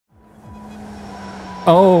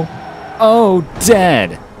Oh, oh,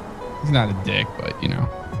 dead. He's not a dick, but you know.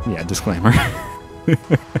 Yeah, disclaimer. You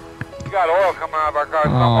got oil coming out of our car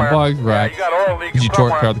somewhere. Oh, Bug's right. Yeah, you got oil leaking Did you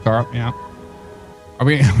somewhere. torque the car up? Yeah. Are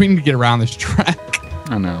we need to get around this track.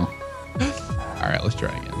 I know. All right, let's try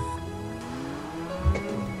again.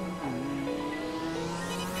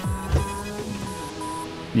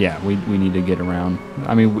 Yeah, we need to get around.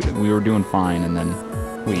 I mean, we were doing fine, and then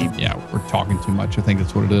we... Yeah, we're talking too much. I think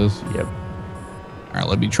that's what it is. Yep. All right,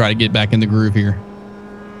 let me try to get back in the groove here.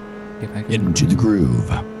 Get back Get into the groove.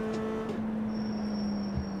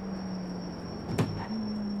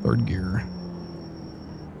 Third gear.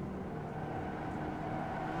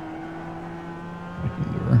 Back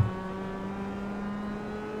into her.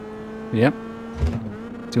 Yep.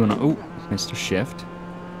 Doing a... Oh, missed a shift.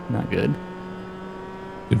 Not good.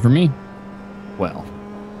 Good for me. Well,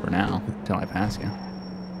 for now, until I pass you.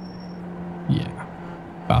 Yeah.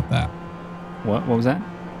 About that. What was that?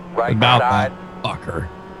 Right About side. that fucker.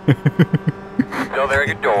 Still there at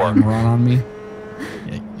your door. Run on me.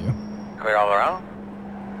 Yeah, you do. Clear all around.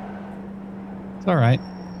 It's all right.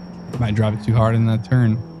 Might drive it too hard in that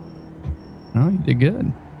turn. No, you did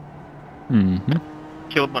good. Mm-hmm.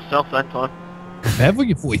 Killed myself that time. Have we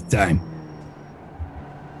your voice time?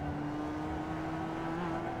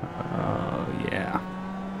 Oh, yeah.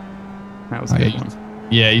 That was a good one.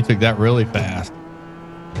 Yeah, you took that really fast.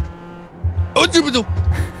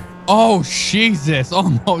 Oh, Jesus.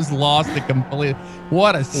 Almost lost it completely.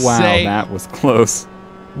 What a Wow, save. that was close.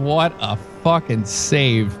 What a fucking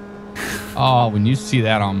save. Oh, when you see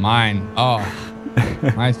that on mine. Oh,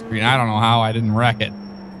 my screen. I don't know how I didn't wreck it.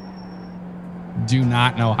 Do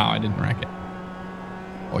not know how I didn't wreck it.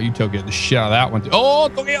 Oh, you took the shit out of that one too. Oh,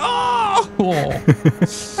 Tokyo. Oh.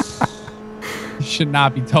 You should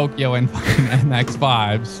not be Tokyo in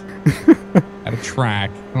MX-5s at a track.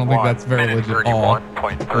 I don't think that's very legit at all.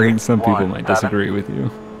 I think some people might disagree with you.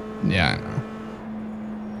 Yeah, I know.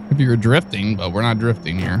 If you were drifting, but we're not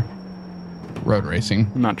drifting here. Road racing.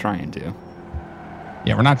 I'm not trying to.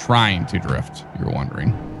 Yeah, we're not trying to drift, if you're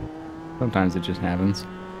wondering. Sometimes it just happens.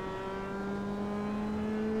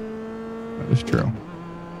 That is true.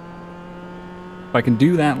 If I can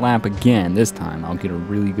do that lap again this time, I'll get a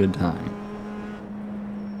really good time.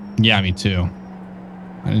 Yeah, me too.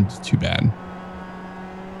 I didn't do too bad.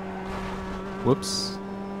 Whoops.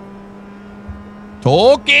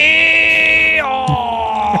 Toki!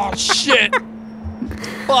 Oh, shit.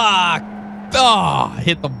 Fuck. Oh,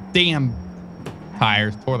 hit the damn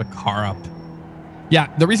tires, tore the car up. Yeah,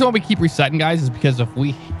 the reason why we keep resetting, guys, is because if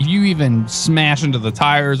you even smash into the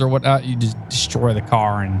tires or whatnot, you just destroy the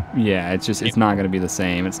car. And yeah, it's not going to be the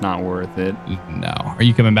same. It's not worth it. No. Are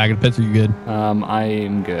you coming back in the pits? Or are you good? I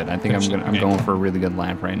am good. I think I'm going for a really good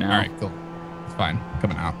lap right now. All right, cool. It's fine.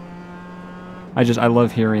 Coming out. I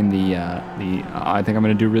love hearing the I think I'm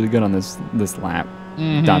going to do really good on this lap.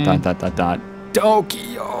 Mm-hmm. ...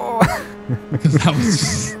 Tokyo. Because that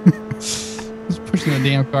was just pushing the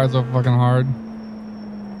damn car so fucking hard.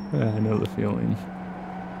 Yeah, I know the feeling.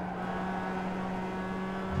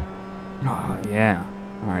 Oh, yeah.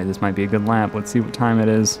 All right, this might be a good lap. Let's see what time it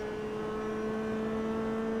is.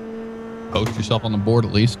 Post yourself on the board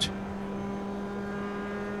at least.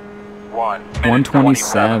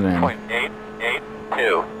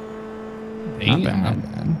 1:27.882. Damn, not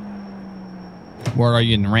bad. Where are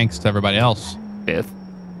you in the ranks to everybody else? 5th.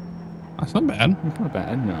 That's not bad. That's not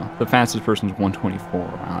bad, no. The fastest person's 1:24.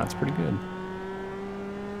 Wow, that's pretty good.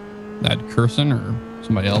 That Curson or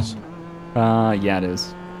somebody else? Yeah, it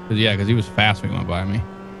is. Yeah, because he was fast when he went by me.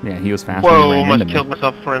 Yeah, he was fast when he Whoa, ran almost into killed me.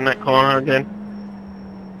 myself for in that corner again.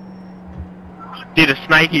 Did a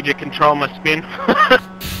snaky to control my spin.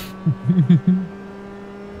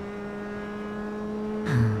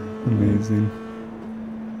 Amazing.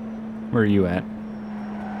 Where are you at?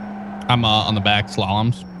 I'm on the back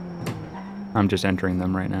slaloms. I'm just entering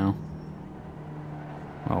them right now.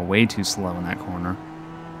 Oh, way too slow in that corner.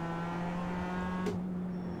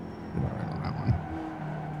 All right on that one.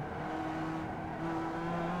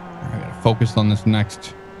 I gotta focus on this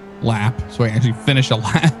next lap so I can actually finish a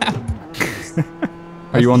lap.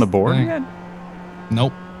 Are you on the board yet?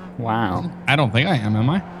 Nope. Wow. I don't think I am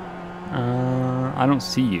I? I don't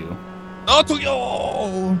see you. Oh,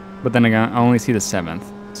 Tokyo! But then again, I only see the 7th,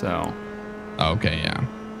 so. Okay, yeah.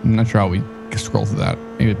 I'm not sure how we scroll through that.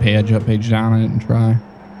 Maybe page up, page down. I didn't try.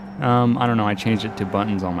 I don't know. I changed it to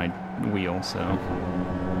buttons on my wheel, so.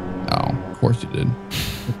 Oh, of course you did.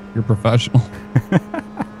 You're professional.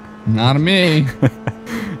 Not a me.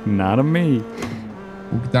 Not a me.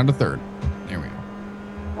 We'll get down to 3rd. There we go.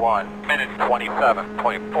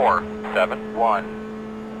 1:27.471.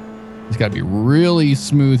 It's got to be really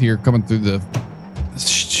smooth here coming through the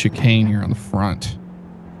chicane here on the front.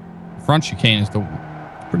 Front chicane is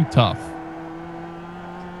pretty tough.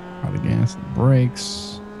 Out of gas and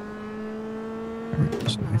brakes.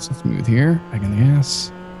 Everything's nice and smooth here. Back in the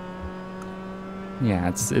gas. Yeah,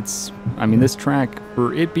 it's. I mean, this track,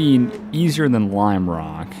 for it being easier than Lime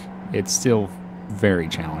Rock, it's still very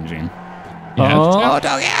challenging. Yeah,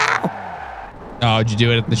 oh, did you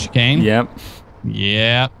do it at the chicane? Yep.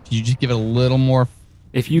 Yeah. You just give it a little more.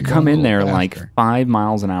 If you come in there like 5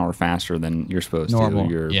 miles an hour faster than you're supposed normal.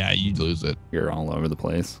 to, Yeah, you lose it. You're all over the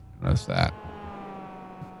place. Notice that.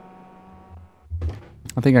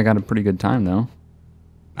 I think I got a pretty good time though.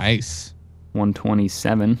 Nice.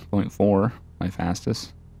 127.4, my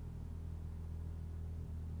fastest.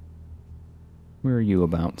 Where are you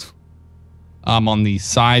about? I'm on the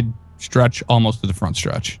side stretch, almost to the front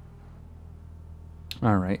stretch.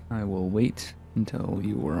 All right, I will wait until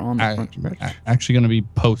you are on the front stretch. Actually going to be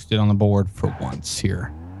posted on the board for once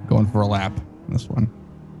here. Going for a lap on this one.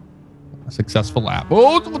 A successful lap.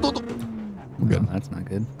 Oh, we're good. No, that's not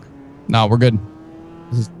good. No, we're good.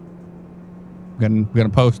 This is we're gonna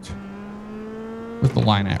post. What's the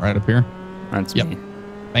line at? Right up here. That's yep. me.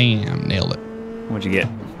 Bam, nailed it. What'd you get?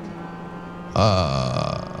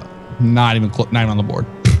 Not even on the board.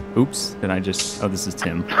 Oops. Did I just? Oh, this is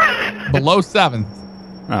Tim. Below 7th.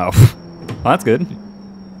 Oh, well, that's good.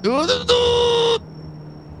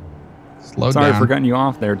 Slow Sorry down. for cutting you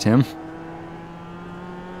off there, Tim.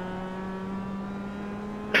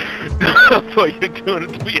 I thought you were doing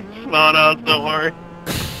it to be a smart ass, don't worry.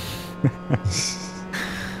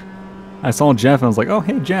 I saw Jeff and I was like, oh,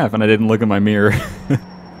 hey, Jeff. And I didn't look in my mirror.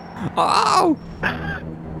 Oh!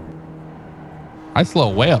 I slow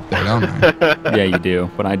way up there, don't I? Yeah, you do.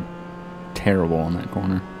 But I'm terrible on that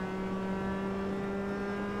corner.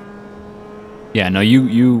 Yeah, no,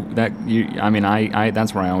 I mean,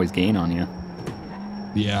 that's where I always gain on you.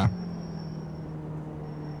 Yeah.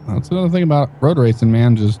 That's another thing about road racing,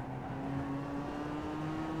 man. Just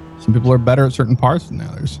some people are better at certain parts than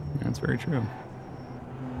others. That's very true.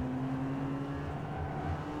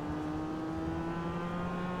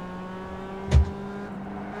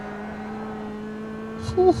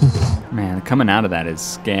 Man, coming out of that is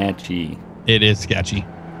sketchy. It is sketchy.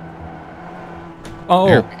 Oh.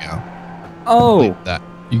 There we go. Oh. That.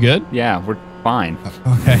 You good? Yeah, we're fine.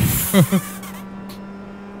 Okay.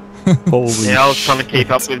 Holy Yeah, I was trying to keep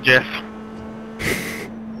up with Jeff.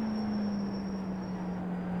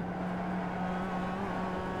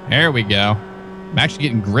 There we go. I'm actually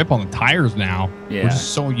getting grip on the tires now. Yeah. We're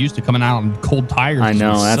just so used to coming out on cold tires. I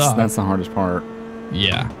know, suck. that's the hardest part.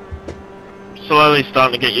 Yeah. Slowly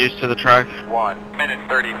starting to get used to the track. 1 minute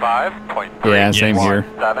 35.3. Yeah, same here.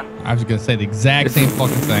 7. I was going to say the exact same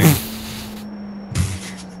fucking thing.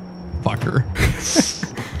 Fucker.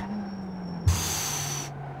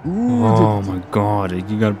 Oh my god,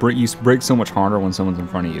 you gotta brake. You brake so much harder when someone's in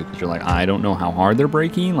front of you because you're like, I don't know how hard they're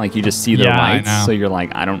braking. Like you just see their Yeah, I lights, know. so you're like,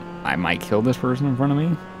 I might kill this person in front of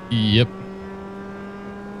me. Yep.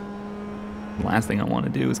 The last thing I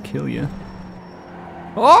want to do is kill you.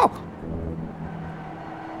 Oh!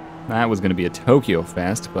 That was gonna be a Tokyo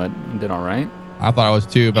Fest, but it did all right. I thought I was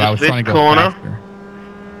too, but I was This trying to go corner. faster.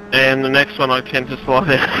 And the next one I tend to slide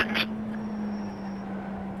out.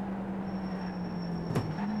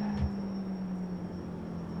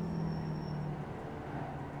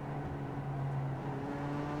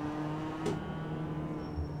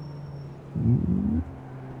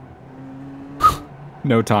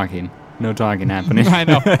 No talking. No talking happening. I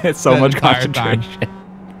know. It's so That much entire time. concentration.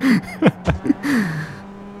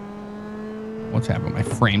 What's happening? My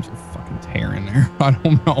frames are fucking tearing there. I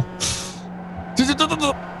don't know.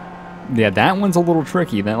 Yeah, that one's a little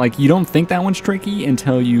tricky. That like you don't think that one's tricky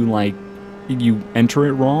until you like you enter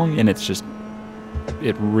it wrong, and it's just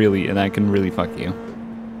that can really fuck you.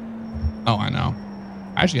 Oh, I know.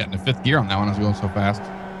 I actually got into 5th gear on that one. I was going so fast.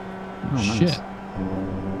 Oh, nice. Shit.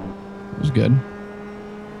 It was good.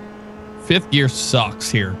 5th gear sucks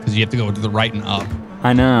here because you have to go to the right and up.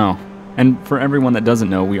 I know. And for everyone that doesn't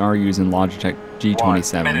know, we are using Logitech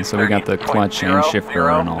G27, so we got the clutch and shifter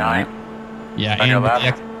and all that. Yeah, On your and with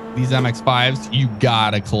left. these MX-5s, you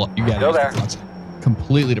gotta use Still the there. clutch.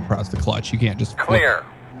 Completely depress the clutch. You can't just flip. Clear.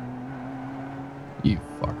 You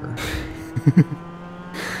fucker.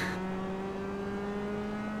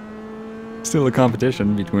 Still a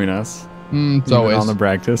competition between us. It's Even always on the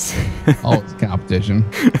practice. always competition.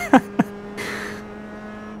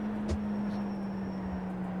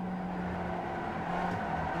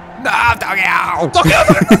 No, Tokyo!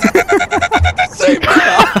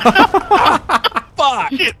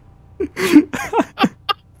 Fuck.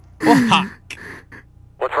 Fuck.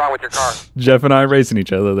 What's wrong with your car? Jeff and I racing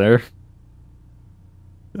each other there.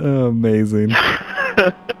 Oh, amazing.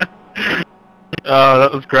 Oh,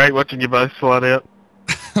 that was great watching you both slide out.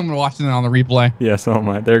 I'm gonna watch it on the replay. Yeah, so am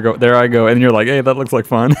I. There I go. And you're like, hey, that looks like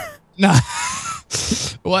fun. No.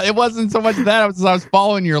 Well, it wasn't so much that. I was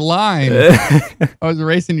following your line. I was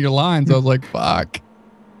racing your line, so I was like, fuck.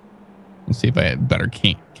 Let's see if I had better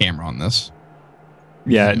camera on this.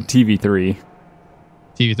 Yeah, TV3.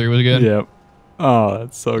 TV3 was good? Yep. Oh,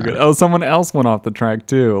 that's so good. Oh, someone else went off the track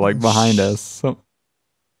too, like behind us. So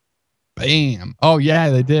bam. Oh, yeah,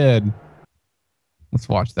 they did. Let's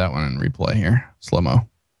watch that one in replay here. Slow-mo.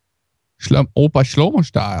 Slow-mo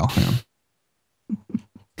style. Hang on.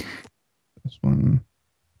 This one.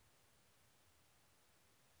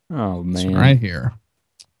 Oh, man. This one right here.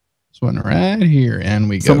 This one right here. And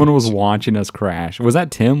we go. Someone was watching us crash. Was that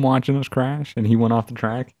Tim watching us crash and he went off the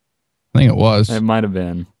track? I think it was. It might have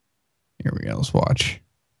been. Here we go. Let's watch.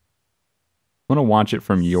 I want to watch it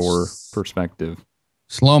from your perspective.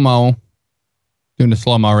 Slow-mo. Doing the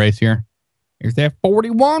slow-mo race here. Here's that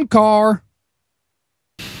 41 car.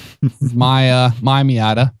 my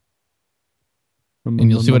Miata.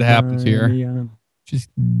 And you'll see what happens here. Just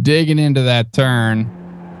digging into that turn.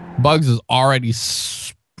 Bugs is already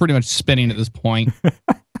pretty much spinning at this point.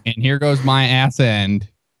 And here goes my ass end.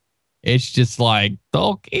 It's just like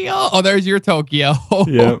Tokyo. Oh, there's your Tokyo.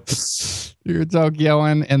 Yep. You're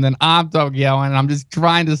Tokyoing, and then I'm Tokyoing, and I'm just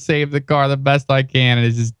trying to save the car the best I can. And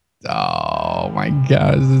it's just, oh my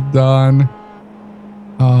God, this is done.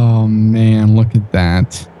 Oh man, look at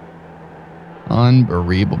that.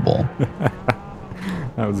 Unbelievable.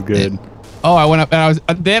 That was good. Oh, I went up and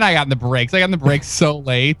then I got in the brakes. I got in the brakes so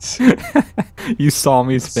late. You saw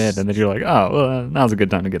me spin and then you're like, oh, well, now's a good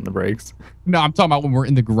time to get in the brakes. No, I'm talking about when we're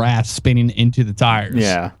in the grass spinning into the tires.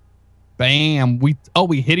 Yeah. Bam. We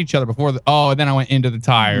hit each other before and then I went into the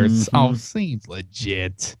tires. Mm-hmm. Oh, seems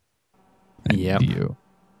legit. Yep.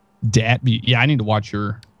 Yeah, I need to watch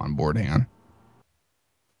your onboard. Hang on.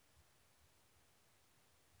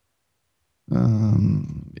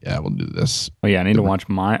 Yeah, we'll do this. Oh yeah, I need to watch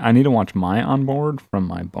my onboard from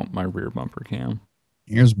my rear bumper cam.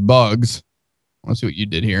 Here's Bugs. Let's see what you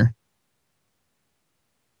did here.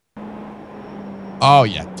 Oh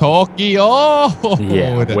yeah, Tokyo.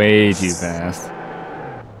 Yeah, way too fast.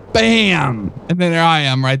 Bam! And then there I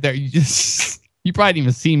am right there. You probably didn't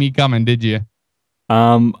even see me coming, did you?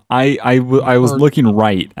 I was looking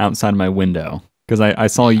right outside my window. Because I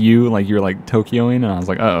saw you, like, you were, like, Tokyoing, and I was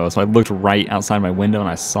like, uh-oh. So I looked right outside my window, and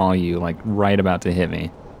I saw you, like, right about to hit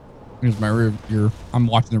me. Here's my I'm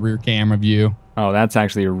watching the rear camera view. Oh, that's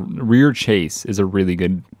actually a rear chase is a really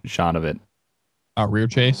good shot of it. Rear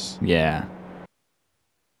chase? Yeah.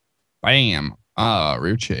 Bam.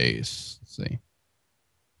 Rear chase. Let's see.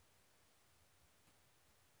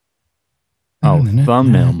 Oh,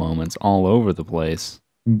 thumbnail moments all over the place.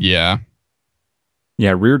 Yeah.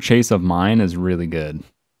 Yeah, rear chase of mine is really good.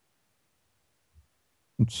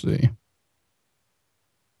 Let's see.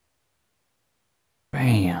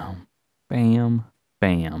 Bam, bam,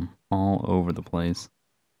 bam, all over the place.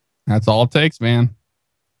 That's all it takes, man.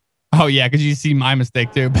 Oh, yeah, because you see my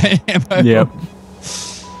mistake, too. Bam. Yep.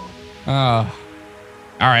 All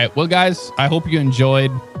right. Well, guys, I hope you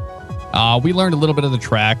enjoyed. We learned a little bit of the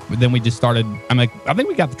track, but then we just started. I think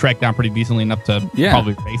we got the track down pretty decently enough to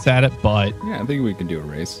probably race at it. But yeah, I think we can do a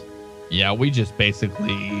race. Yeah, we just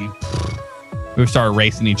basically we started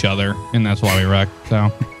racing each other, and that's why we wrecked.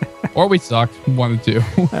 So, or we sucked. One of the two.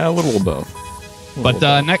 A little of both. But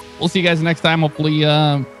we'll see you guys next time. Hopefully,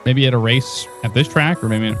 maybe at a race at this track, or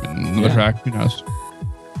maybe another track. Who knows?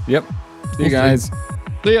 Yep. See you guys.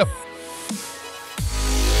 See ya.